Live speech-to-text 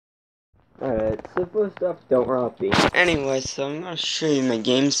Alright, simple stuff, don't rob me. Anyway, so I'm gonna show you my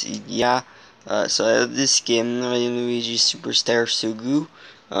games. Yeah, so I have this game, Mario Luigi Superstar Sugu.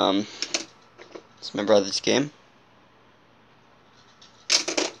 It's my brother's game.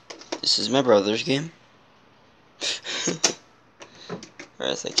 This is my brother's game. Or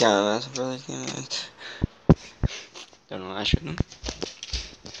as I count as my brother's game. Don't know why I shouldn't.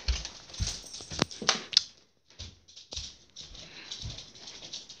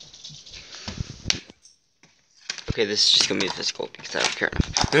 Okay, this is just gonna be physical because I don't care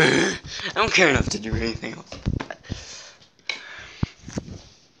enough. I don't care enough to do anything else.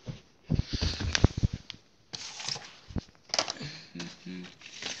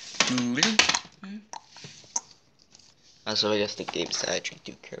 Also, I guess the games that I actually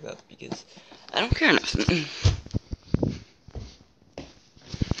do care about because I don't care enough.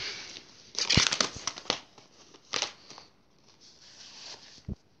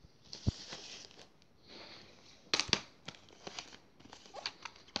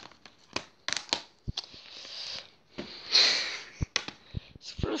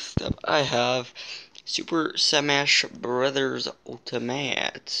 First up, I have Super Smash Brothers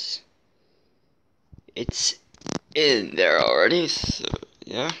Ultimate. It's in there already, so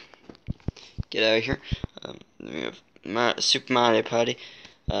yeah. Get out of here. Then we have Super Mario Party.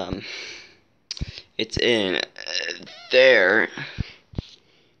 It's in there.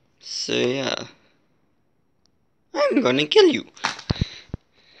 So yeah. I'm gonna kill you.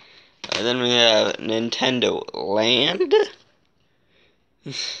 Then we have Nintendo Land.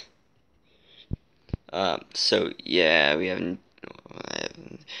 So yeah, we have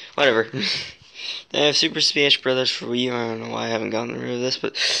whatever. They have Super Smash Brothers for Wii U. I don't know why I haven't gotten rid of this,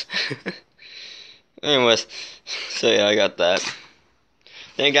 but anyways, so yeah, I got that.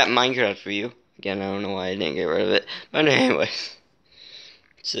 Then I got Minecraft for you. Again, I don't know why I didn't get rid of it, but anyways,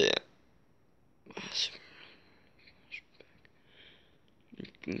 so yeah.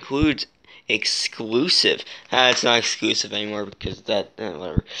 Includes exclusive. It's not exclusive anymore because that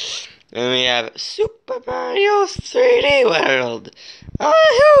whatever. Then we have Super Mario 3D World.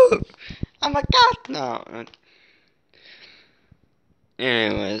 Oh, I'm a god now.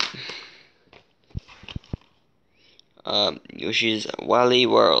 Anyways, Yoshi's Woolly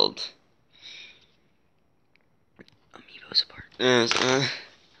World. Amiibo's apart.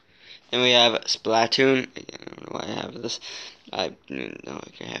 Then we have Splatoon. Again, I don't know why I have this. I know I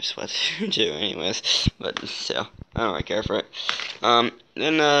can have Splatoon too, anyways. But still, I don't really care for it.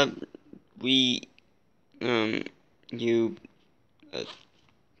 Then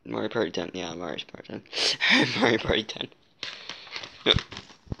Mario Party 10. Yeah, Mario Party 10. Mario Party 10. No.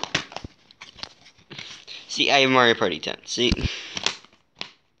 See, I have Mario Party 10. See?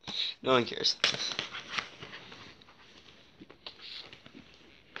 No one cares.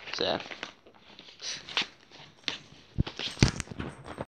 So, yeah.